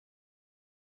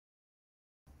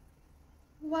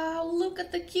Wow, look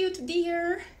at the cute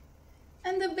deer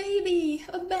and the baby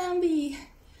of Bambi.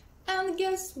 And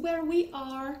guess where we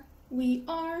are? We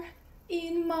are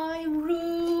in my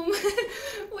room.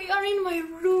 We are in my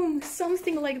room.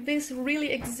 Something like this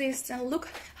really exists, and look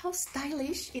how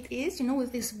stylish it is, you know,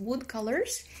 with these wood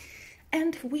colors.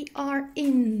 And we are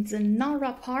in the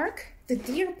Nara Park, the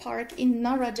deer park in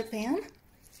Nara, Japan.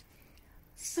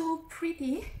 So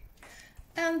pretty.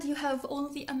 And you have all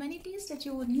the amenities that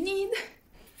you would need.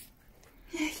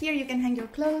 Here you can hang your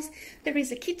clothes. There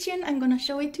is a kitchen, I'm gonna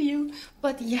show it to you.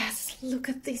 But yes, look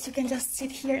at this. You can just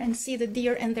sit here and see the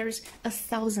deer, and there's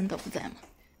 1,000 of them.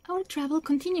 Our travel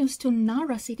continues to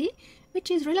Nara City,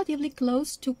 which is relatively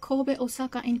close to Kobe,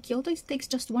 Osaka, and Kyoto. It takes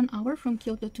just 1 hour from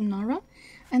Kyoto to Nara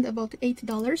and about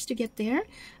 $8 to get there.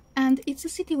 And it's a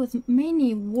city with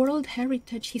many World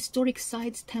Heritage historic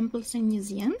sites, temples, and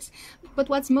museums. But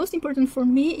what's most important for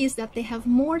me is that they have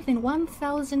more than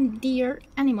 1,000 deer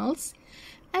animals.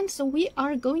 And so we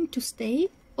are going to stay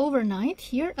overnight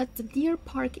here at the Deer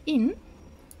Park Inn,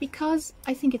 because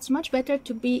I think it's much better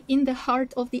to be in the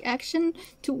heart of the action,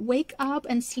 to wake up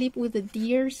and sleep with the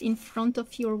deers in front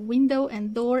of your window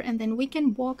and door, and then we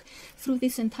can walk through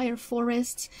this entire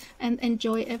forest and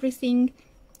enjoy everything.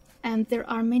 And there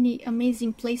are many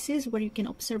amazing places where you can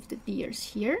observe the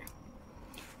deers here.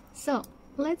 So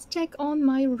let's check on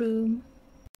my room.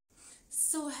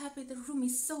 So happy, the room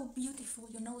is so beautiful,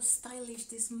 you know, stylish,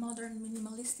 this modern,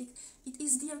 minimalistic. It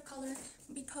is deer color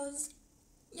because,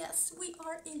 yes, we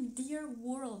are in deer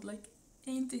world. Like,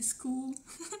 ain't this cool?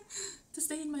 To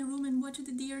stay in my room and watch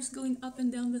the deers going up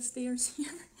and down the stairs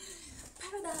here.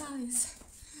 Paradise!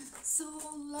 So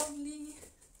lovely,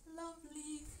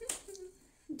 lovely.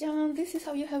 John, this is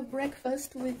how you have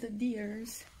breakfast with the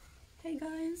deers. Hey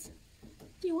guys,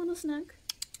 do you want a snack?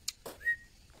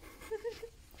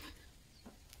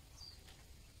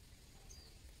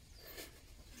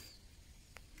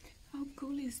 How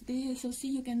cool is this? So see,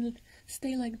 you can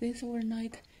stay like this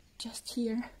overnight just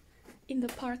here in the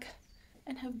park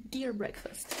and have deer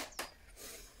breakfast.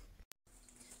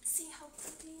 See how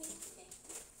pretty.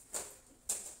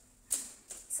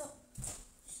 So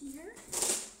here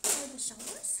are the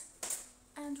showers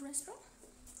and restroom.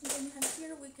 And then you have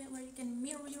here where you can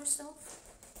mirror yourself.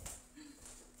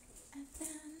 And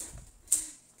then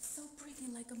so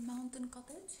pretty, like a mountain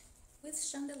cottage with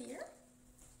chandelier.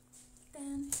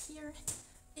 Then here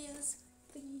is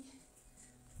the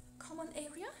common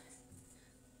area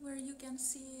where you can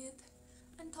sit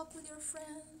and talk with your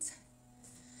friends.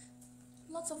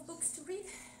 Lots of books to read.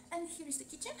 And here is the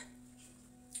kitchen.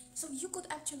 So you could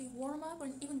actually warm up or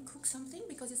even cook something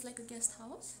because it's like a guest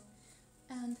house.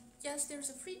 And yes, there's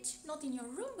a fridge, not in your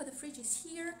room, but the fridge is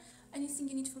here. Anything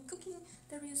you need for cooking.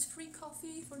 There is free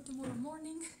coffee for tomorrow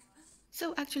morning.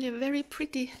 So actually a very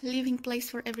pretty living place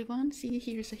for everyone. See,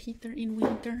 here's a heater in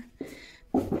winter.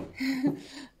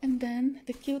 And then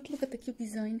the cute, look at the cute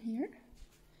design here.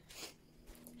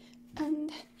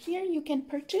 And here you can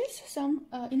purchase some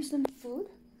instant food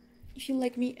if you,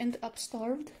 like me, end up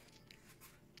starved.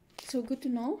 So good to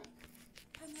know.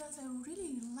 And yes, I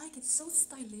really like it. So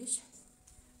stylish,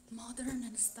 modern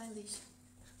and stylish.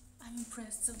 I'm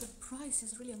impressed. So the price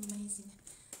is really amazing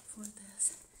for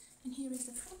this. And here is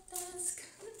the front desk.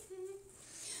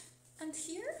 And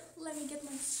here, let me get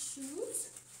my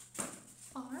shoes,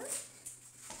 are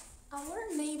our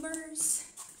neighbors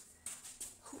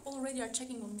who already are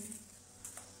checking on me.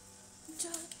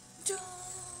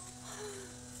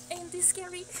 Ain't this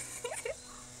scary?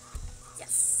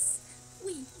 Yes,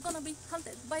 we gonna be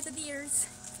hunted by the deers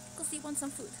because they want some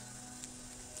food.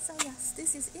 So yes,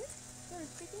 this is it. Very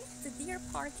pretty. The Deer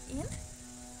Park Inn.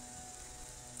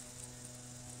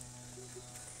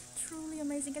 Truly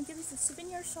amazing. And there is a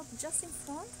souvenir shop just in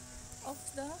front of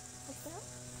the hotel.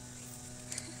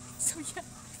 So yeah,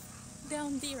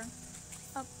 down there,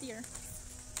 up there,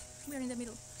 we're in the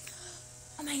middle.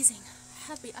 Amazing.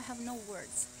 Happy, I have no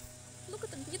words. Look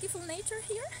at the beautiful nature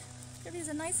here. There is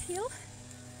a nice hill.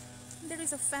 There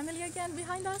is a family again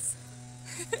behind us.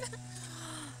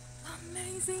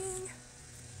 Amazing.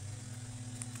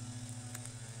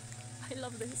 I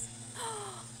love this.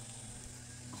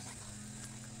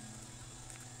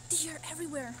 Deer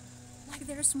everywhere, like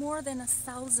there's more than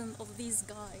 1,000 of these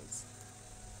guys,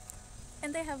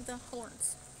 and they have the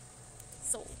horns,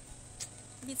 so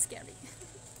a bit scary.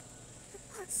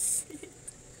 Shit.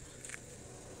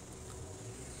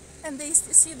 And they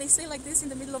stay like this in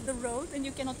the middle of the road, and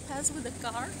you cannot pass with a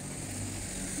car.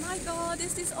 My God,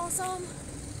 is this awesome!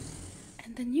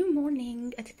 And the new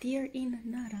morning at Deer in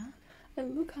Nara,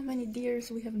 and look how many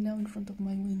deers we have now in front of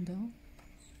my window.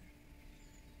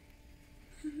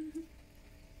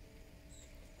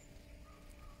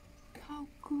 How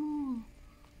cool.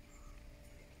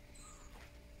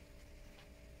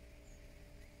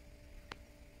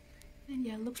 And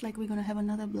yeah, looks like we're gonna have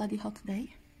another bloody hot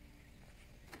day.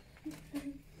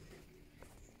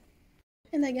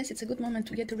 And I guess it's a good moment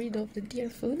to get rid of the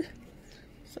deer food.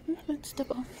 So let's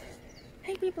step off.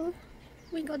 Hey people,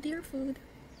 we got deer food.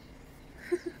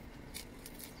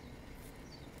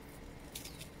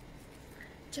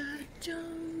 Cha cha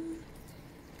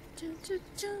cha cha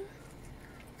cha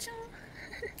cha.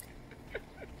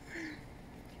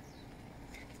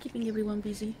 Keeping everyone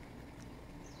busy.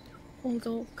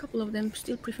 Although a couple of them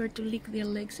still prefer to lick their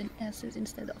legs and asses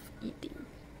instead of eating.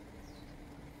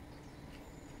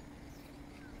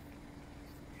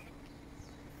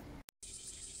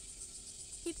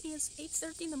 It is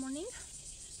 8:30 in the morning.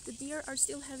 The deer are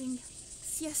still having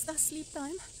siesta sleep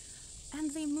time, and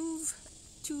they move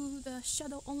to the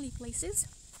shadow only places.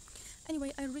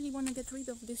 Anyway, I really want to get rid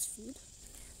of this food.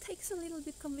 Takes a little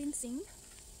bit convincing.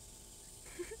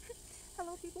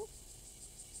 Hello people.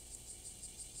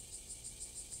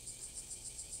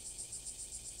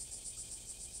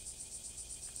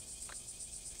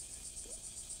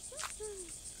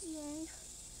 Yay.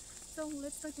 So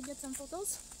let's try to get some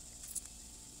photos.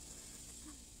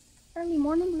 Early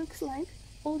morning looks like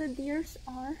all the deers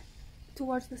are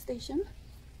towards the station.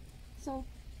 So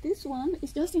this one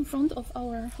is just in front of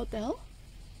our hotel,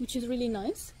 which is really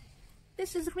nice.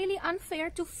 This is really unfair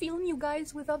to film you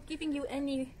guys without giving you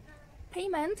any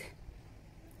payment.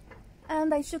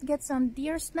 And I should get some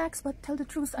deer snacks, but tell the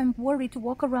truth, I'm worried to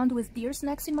walk around with deer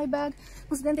snacks in my bag,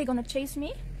 because then they're gonna chase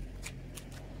me.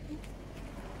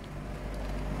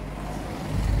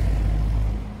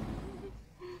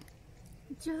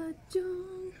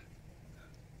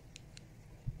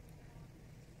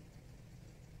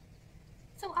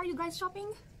 So are you guys shopping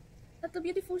at the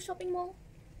beautiful shopping mall?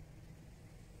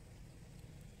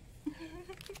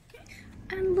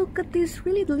 And look at this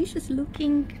really delicious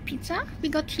looking pizza we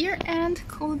got here and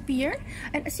cold beer.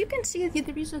 And as you can see,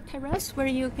 there is a terrace where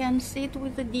you can sit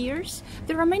with the deers.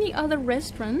 There are many other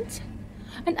restaurants,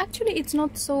 and actually it's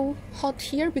not so hot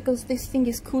here because this thing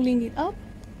is cooling it up.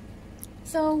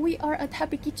 So we are at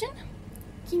Happy Kitchen,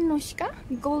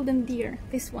 Kin-no-Shika Golden Deer,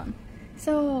 this one.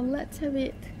 So let's have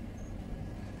it.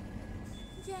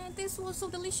 Yeah, this was so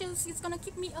delicious. It's gonna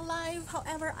keep me alive.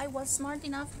 However, I was smart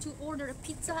enough to order a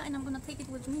pizza and I'm gonna take it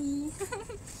with me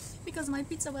because my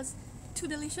pizza was too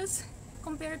delicious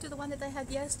compared to the one that I had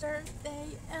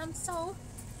yesterday. And so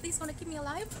this is gonna keep me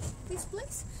alive. This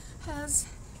place has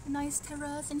a nice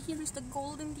terrace, and here is the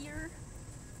golden deer.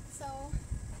 So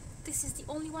this is the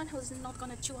only one who's not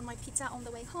gonna chew on my pizza on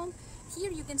the way home.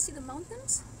 Here you can see the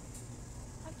mountains.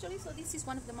 Actually, so this is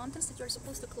one of the mountains that you're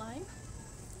supposed to climb.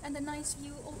 And a nice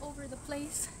view all over the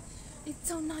place. It's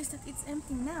so nice that it's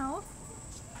empty now.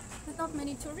 There's not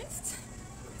many tourists.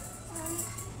 And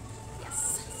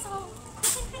yes, so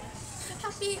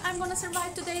happy I'm gonna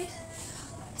survive today.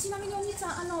 ちなみにお兄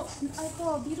さん、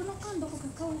ビールの缶どこか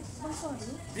買う場所ある？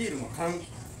ビールの缶は売っ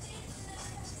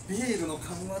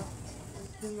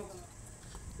てんのかな？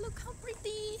 Look how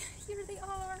pretty! Here they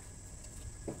are.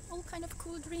 All kind of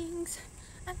cool drinks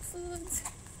and foods.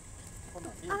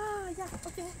 Ah, yeah,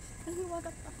 okay. Thank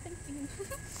you.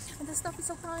 And the staff is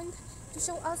so kind to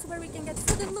show us where we can get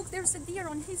food. And look, there's a deer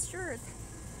on his shirt.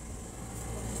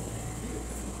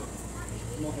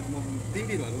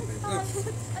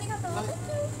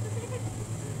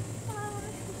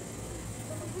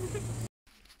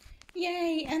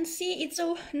 Yay, and see, it's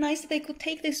so nice that I could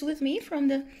take this with me from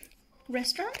the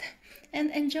restaurant and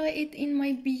enjoy it in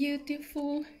my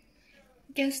beautiful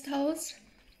guest house.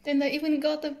 And I even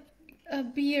got a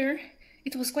beer.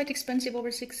 It was quite expensive,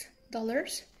 over $6.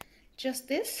 Just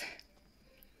this,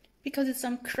 because it's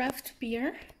some craft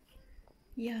beer.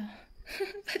 Yeah,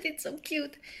 but it's so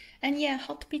cute. And yeah,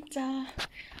 hot pizza,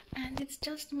 and it's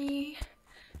just me.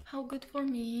 How good for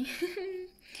me.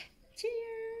 Cheers.